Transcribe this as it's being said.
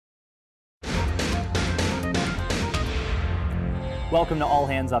Welcome to All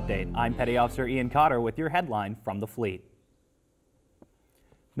Hands Update. I'm Petty Officer Ian Cotter with your headline from the fleet.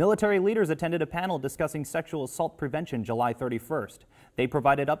 Military leaders attended a panel discussing sexual assault prevention July 31st. They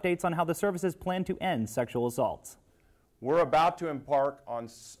provided updates on how the services plan to end sexual assaults. We're about to embark on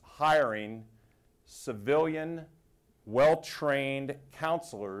hiring civilian, well-trained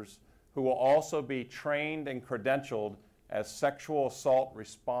counselors who will also be trained and credentialed as sexual assault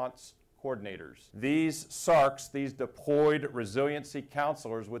response coordinators. These SARCs, these deployed resiliency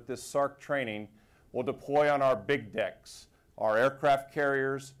counselors with this SARC training, will deploy on our big decks, our aircraft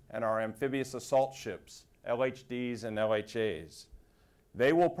carriers, and our amphibious assault ships, LHDs and LHAs.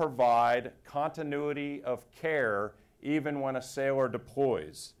 They will provide continuity of care even when a sailor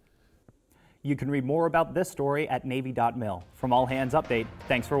deploys. You can read more about this story at Navy.mil. From All Hands Update,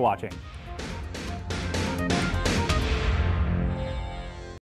 thanks for watching.